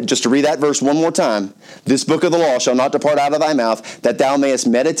 Just to read that verse one more time. This book of the law shall not depart out of thy mouth, that thou mayest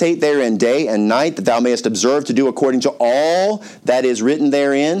meditate therein day and night, that thou mayest observe to do according to all that is written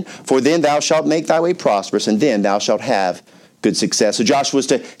therein. For then thou shalt make thy way prosperous, and then thou shalt have good success. So Joshua's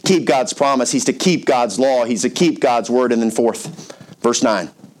to keep God's promise. He's to keep God's law. He's to keep God's word. And then fourth, verse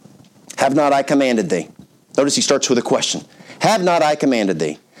 9. Have not I commanded thee? Notice he starts with a question. Have not I commanded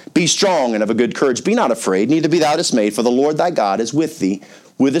thee? Be strong and of a good courage. Be not afraid, neither be thou dismayed, for the Lord thy God is with thee,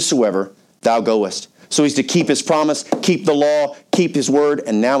 whithersoever thou goest. So he's to keep his promise, keep the law, keep his word,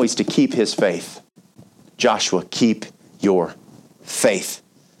 and now he's to keep his faith. Joshua, keep your faith.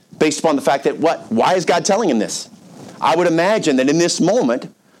 Based upon the fact that why is God telling him this? I would imagine that in this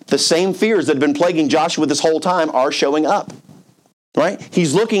moment, the same fears that have been plaguing Joshua this whole time are showing up. Right?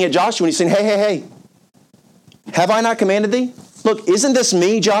 He's looking at Joshua and he's saying, hey, have I not commanded thee? Look, isn't this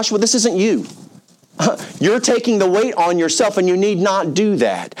me, Joshua? This isn't you. You're taking the weight on yourself, and you need not do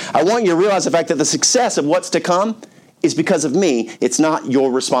that. I want you to realize the fact that the success of what's to come is because of me. It's not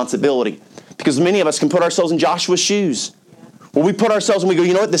your responsibility. Because many of us can put ourselves in Joshua's shoes. Well, we put ourselves and we go,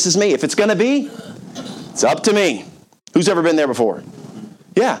 you know what? This is me. If it's going to be, it's up to me. Who's ever been there before?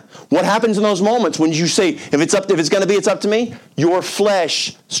 Yeah. What happens in those moments when you say, if it's going to be, it's up to me? Your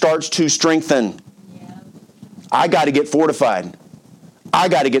flesh starts to strengthen. I got to get fortified. I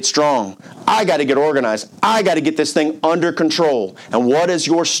got to get strong. I got to get organized. I got to get this thing under control. And what does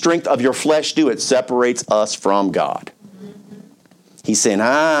your strength of your flesh do? It separates us from God. He's saying,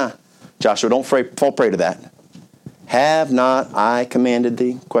 Joshua, don't fall prey to that. Have not I commanded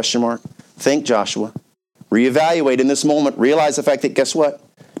thee? ? Think, Joshua. Reevaluate in this moment. Realize the fact that, guess what?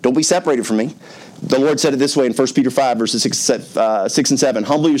 Don't be separated from me. The Lord said it this way in 1 Peter 5, verses 6 and 7.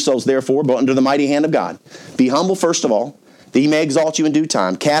 Humble yourselves, therefore, but under the mighty hand of God. Be humble, first of all, that he may exalt you in due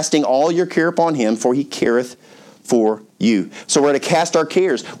time, casting all your care upon him, for he careth for you. So we're to cast our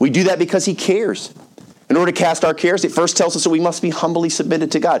cares. We do that because he cares. In order to cast our cares, it first tells us that we must be humbly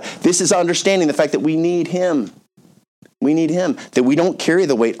submitted to God. This is understanding the fact that we need him. We need him, that we don't carry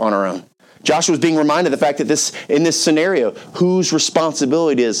the weight on our own. Joshua was being reminded of the fact that in this scenario, whose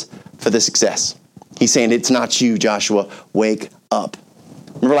responsibility it is for the success. He's saying, it's not you, Joshua. Wake up.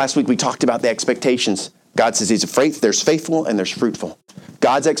 Remember last week we talked about the expectations. God says there's faithful and there's fruitful.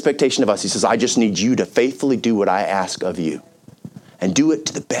 God's expectation of us, he says, I just need you to faithfully do what I ask of you. And do it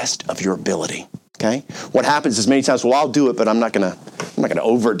to the best of your ability. Okay? What happens is many times, well, I'll do it, but I'm not gonna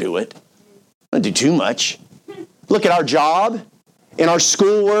overdo it. I'm not gonna do too much. Look at our job, in our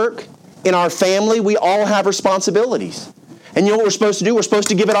schoolwork, in our family, we all have responsibilities. And you know what we're supposed to do? We're supposed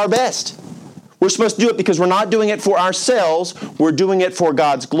to give it our best. We're supposed to do it because we're not doing it for ourselves. We're doing it for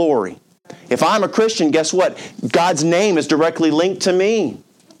God's glory. If I'm a Christian, guess what? God's name is directly linked to me.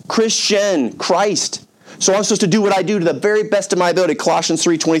 Christian, Christ. So I'm supposed to do what I do to the very best of my ability. Colossians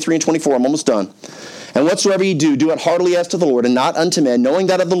 3, 23 and 24. I'm almost done. And whatsoever ye do, do it heartily as to the Lord, and not unto men, knowing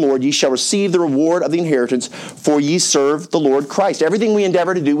that of the Lord ye shall receive the reward of the inheritance, for ye serve the Lord Christ. Everything we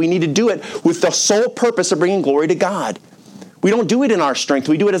endeavor to do, we need to do it with the sole purpose of bringing glory to God. We don't do it in our strength.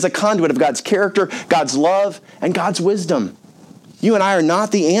 We do it as a conduit of God's character, God's love, and God's wisdom. You and I are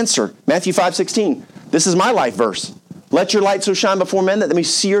not the answer. Matthew 5:16. This is my life verse. Let your light so shine before men that they may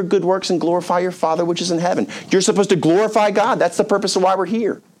see your good works and glorify your Father which is in heaven. You're supposed to glorify God. That's the purpose of why we're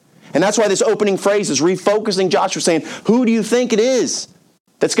here. And that's why this opening phrase is refocusing Joshua, saying, who do you think it is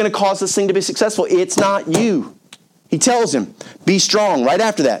that's going to cause this thing to be successful? It's not you. He tells him, be strong. Right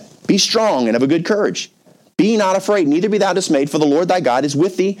after that, be strong and of a good courage. Be not afraid, neither be thou dismayed, for the Lord thy God is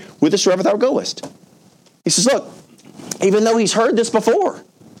with thee whithersoever thou goest. He says, look, even though he's heard this before,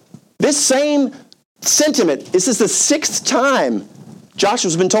 this same sentiment, this is the 6th time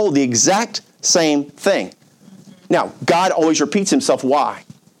Joshua's been told the exact same thing. Now, God always repeats himself. Why?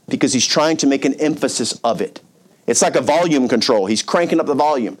 Because he's trying to make an emphasis of it. It's like a volume control. He's cranking up the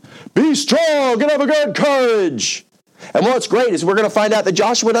volume. Be strong and have a good courage. And what's great is we're going to find out that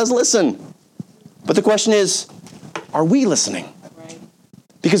Joshua does listen. But the question is, are we listening? Right.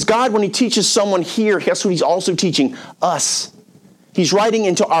 Because God, when he teaches someone here, guess what he's also teaching? Us. He's writing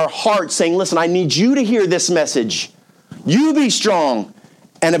into our hearts saying, listen, I need you to hear this message. You be strong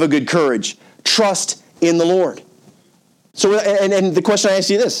and have a good courage. Trust in the Lord. So, and the question I ask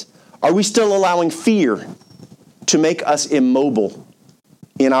you this, are we still allowing fear to make us immobile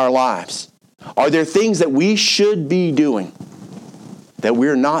in our lives? Are there things that we should be doing that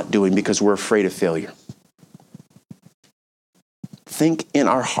we're not doing because we're afraid of failure? Think in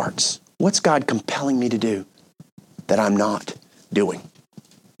our hearts, what's God compelling me to do that I'm not doing?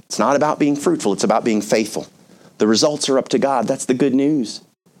 It's not about being fruitful, it's about being faithful. The results are up to God. That's the good news.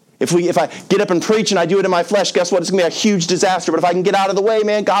 If I get up and preach and I do it in my flesh, guess what? It's going to be a huge disaster. But if I can get out of the way,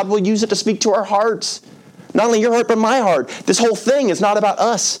 man, God will use it to speak to our hearts. Not only your heart, but my heart. This whole thing is not about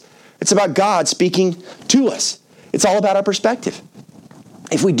us. It's about God speaking to us. It's all about our perspective.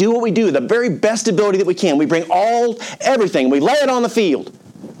 If we do what we do, the very best ability that we can, we bring everything, we lay it on the field.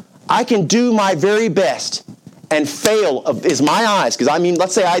 I can do my very best and fail is my eyes. Because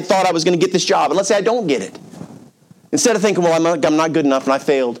let's say I thought I was going to get this job, and let's say I don't get it. Instead of thinking, well, I'm not good enough and I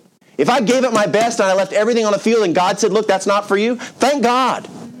failed. If I gave it my best and I left everything on the field and God said, look, that's not for you, thank God.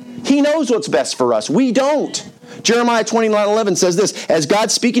 He knows what's best for us. We don't. Jeremiah 29:11 says this, as God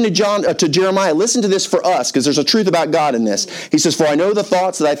speaking to Jeremiah, listen to this for us, because there's a truth about God in this. He says, for I know the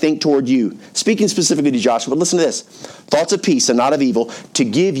thoughts that I think toward you. Speaking specifically to Joshua, but listen to this. Thoughts of peace and not of evil, to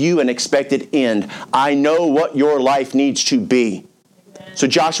give you an expected end. I know what your life needs to be. So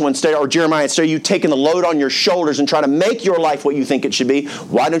Joshua, Jeremiah, instead of you taking the load on your shoulders and trying to make your life what you think it should be,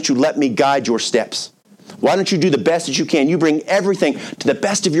 why don't you let me guide your steps? Why don't you do the best that you can? You bring everything to the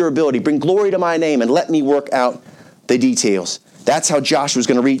best of your ability. Bring glory to my name and let me work out the details. That's how Joshua's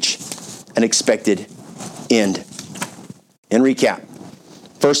going to reach an expected end. In recap,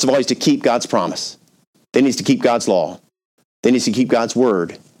 first of all, he's to keep God's promise. Then he's to keep God's law. Then he's to keep God's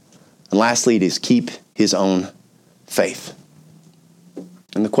word. And lastly, it is keep his own faith.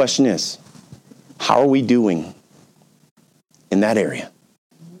 And the question is, how are we doing in that area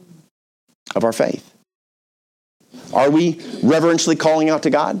of our faith? Are we reverentially calling out to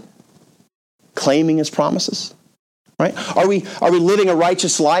God? Claiming his promises? Right? Are we living a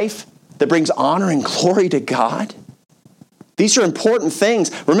righteous life that brings honor and glory to God? These are important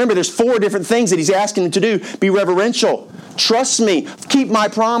things. Remember, there's 4 different things that he's asking them to do. Be reverential. Trust me. Keep my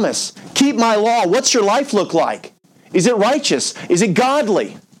promise. Keep my law. What's your life look like? Is it righteous? Is it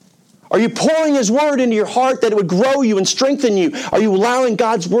godly? Are you pouring his word into your heart that it would grow you and strengthen you? Are you allowing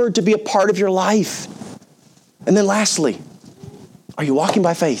God's word to be a part of your life? And then lastly, are you walking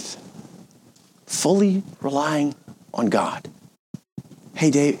by faith? Fully relying on God.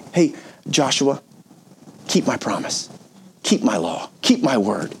 Hey, Joshua, keep my promise. Keep my law. Keep my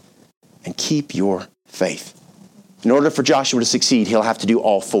word. And keep your faith. In order for Joshua to succeed, he'll have to do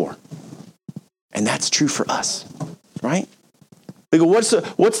all 4. And that's true for us, right? We go, what's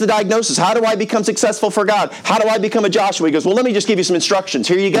the diagnosis? How do I become successful for God? How do I become a Joshua? He goes, well, let me just give you some instructions.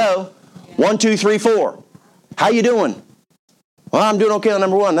 Here you go. 1, 2, 3, 4. How you doing? Well, I'm doing okay on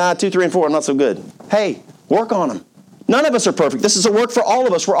number 1. 2, 3, and 4, I'm not so good. Hey, work on them. None of us are perfect. This is a work for all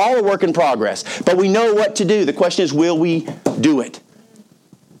of us. We're all a work in progress. But we know what to do. The question is, will we do it?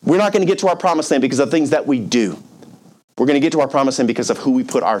 We're not going to get to our promised land because of things that we do. We're going to get to our promised land because of who we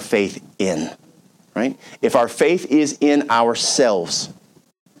put our faith in. Right? If our faith is in ourselves,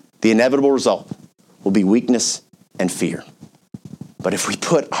 the inevitable result will be weakness and fear. But if we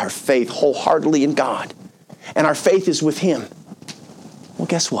put our faith wholeheartedly in God, and our faith is with him, well,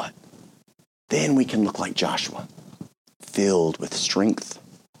 guess what? Then we can look like Joshua, filled with strength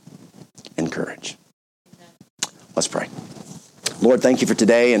and courage. Let's pray. Lord, thank you for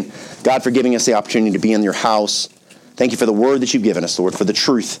today, and God, for giving us the opportunity to be in your house. Thank you for the word that you've given us, Lord, for the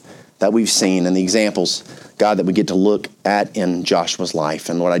truth that we've seen and the examples, God, that we get to look at in Joshua's life.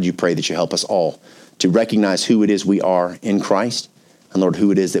 And Lord, I do pray that you help us all to recognize who it is we are in Christ, and Lord, who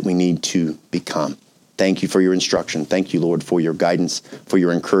it is that we need to become. Thank you for your instruction. Thank you, Lord, for your guidance, for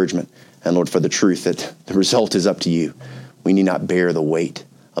your encouragement, and Lord, for the truth that the result is up to you. We need not bear the weight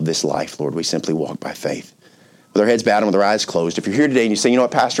of this life, Lord. We simply walk by faith. With our heads bowed and with our eyes closed, if you're here today and you say, you know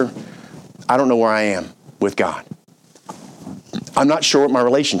what, Pastor, I don't know where I am with God. I'm not sure what my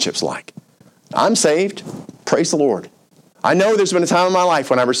relationship's like. I'm saved. Praise the Lord. I know there's been a time in my life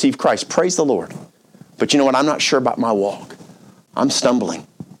when I received Christ. Praise the Lord. But you know what? I'm not sure about my walk. I'm stumbling.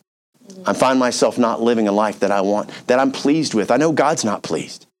 I find myself not living a life that I want, that I'm pleased with. I know God's not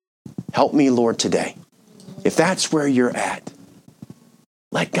pleased. Help me, Lord, today. If that's where you're at,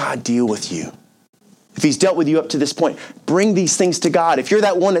 let God deal with you. If he's dealt with you up to this point, bring these things to God. If you're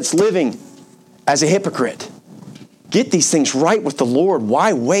that one that's living as a hypocrite, get these things right with the Lord.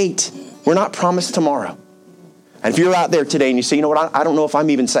 Why wait? We're not promised tomorrow. And if you're out there today and you say, you know what, I don't know if I'm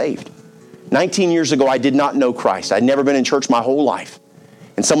even saved. 19 years ago, I did not know Christ. I'd never been in church my whole life.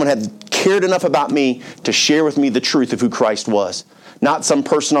 And someone had cared enough about me to share with me the truth of who Christ was. Not some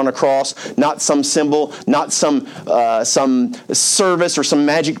person on a cross, not some symbol, not some service or some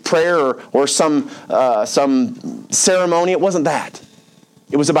magic prayer or some ceremony. It wasn't that.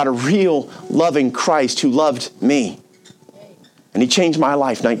 It was about a real loving Christ who loved me. And he changed my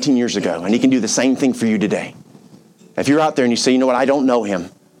life 19 years ago. And he can do the same thing for you today. If you're out there and you say, you know what, I don't know him,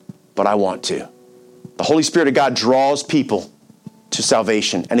 but I want to. The Holy Spirit of God draws people to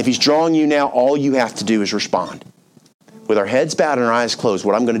salvation. And if he's drawing you now, all you have to do is respond. With our heads bowed and our eyes closed,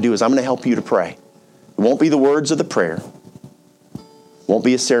 what I'm going to do is I'm going to help you to pray. It won't be the words of the prayer. It won't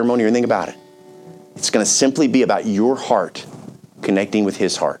be a ceremony or anything about it. It's going to simply be about your heart connecting with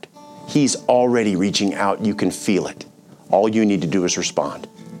his heart. He's already reaching out. You can feel it. All you need to do is respond.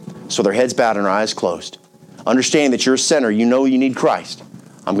 So their heads bowed and our eyes closed. Understanding that you're a sinner, you know you need Christ.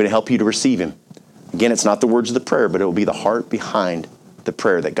 I'm going to help you to receive him. Again, it's not the words of the prayer, but it will be the heart behind the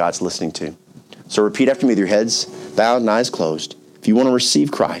prayer that God's listening to. So repeat after me with your heads bowed and eyes closed. If you want to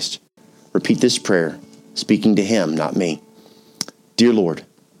receive Christ, repeat this prayer, speaking to him, not me. Dear Lord,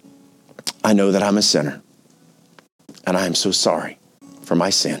 I know that I'm a sinner, and I am so sorry for my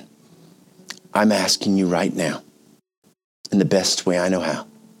sin. I'm asking you right now, in the best way I know how,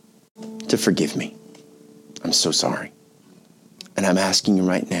 to forgive me. I'm so sorry. And I'm asking you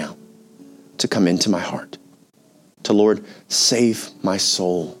right now to come into my heart, to, Lord, save my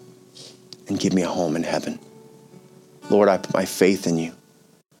soul and give me a home in heaven. Lord, I put my faith in you.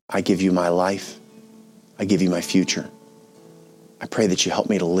 I give you my life. I give you my future. I pray that you help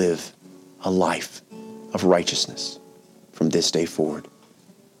me to live a life of righteousness from this day forward.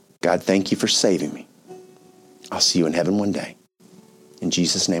 God, thank you for saving me. I'll see you in heaven one day. In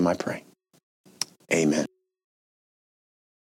Jesus' name I pray. Amen.